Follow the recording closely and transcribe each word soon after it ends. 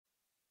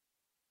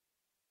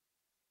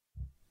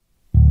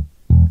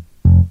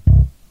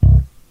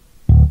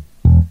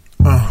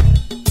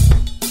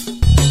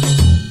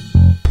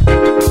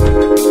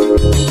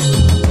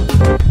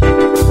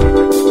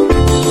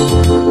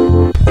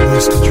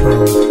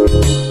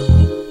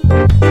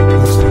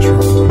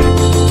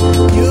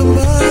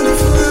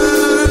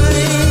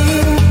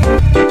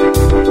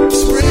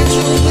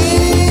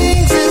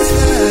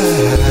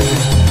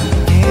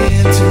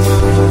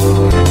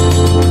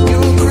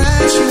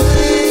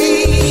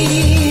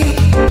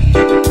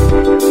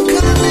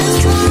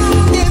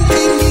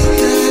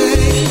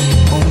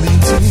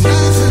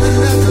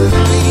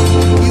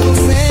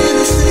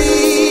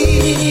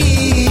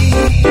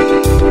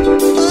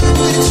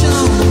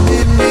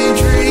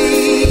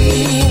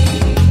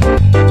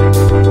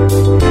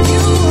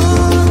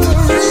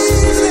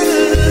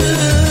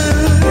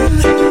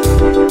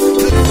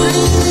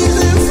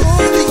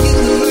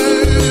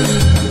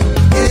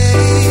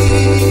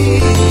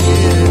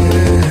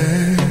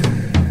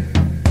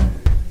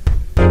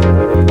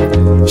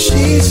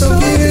She's so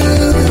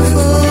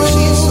beautiful.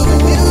 She's so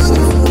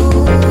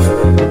beautiful.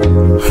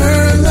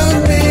 Her love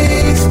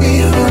makes me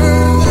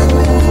whole.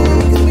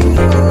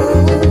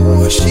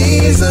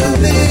 She's a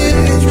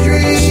living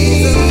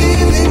dream.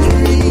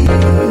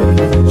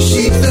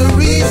 She's the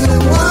reason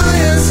why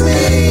I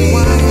sing.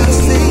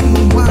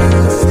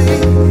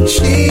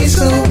 She's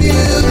so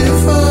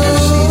beautiful.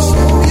 She's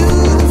so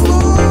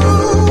beautiful.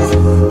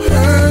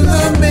 Her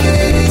love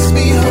makes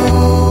me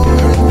whole.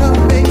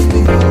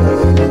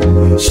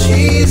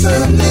 She's a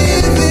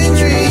living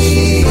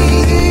dream.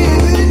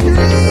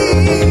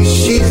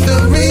 She's the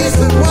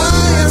reason why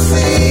I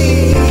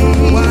sing.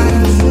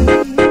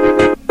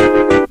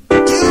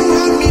 You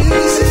are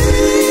music,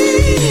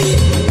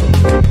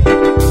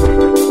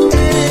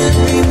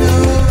 every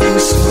note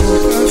is so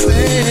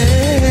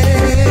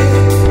perfect.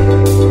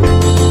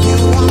 You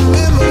are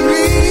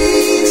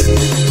memories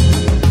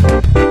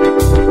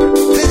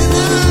that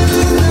I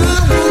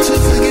want to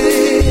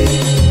forget.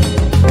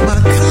 My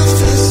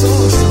constant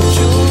source of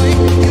joy.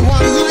 You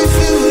are life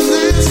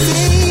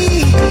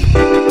everlasting.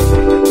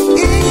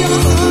 In your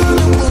heart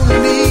I wanna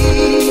be.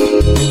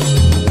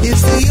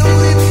 It's the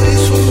only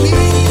place for me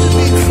to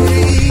be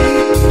free.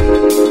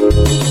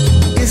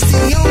 It's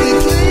the only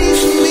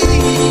place for me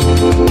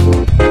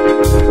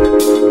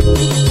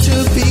to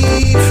be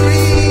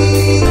free.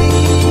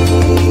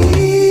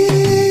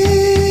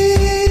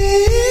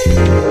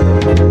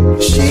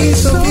 She's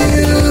so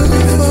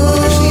beautiful.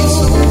 She's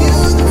so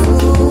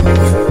beautiful.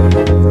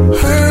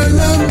 Her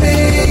love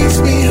makes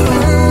me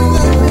whole.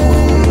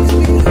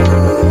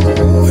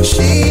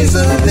 She's a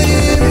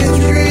living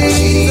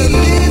dream.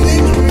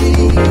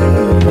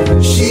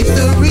 She's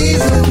the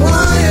reason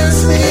why I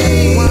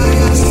sing.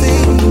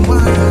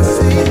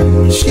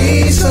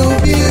 She's so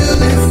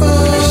beautiful.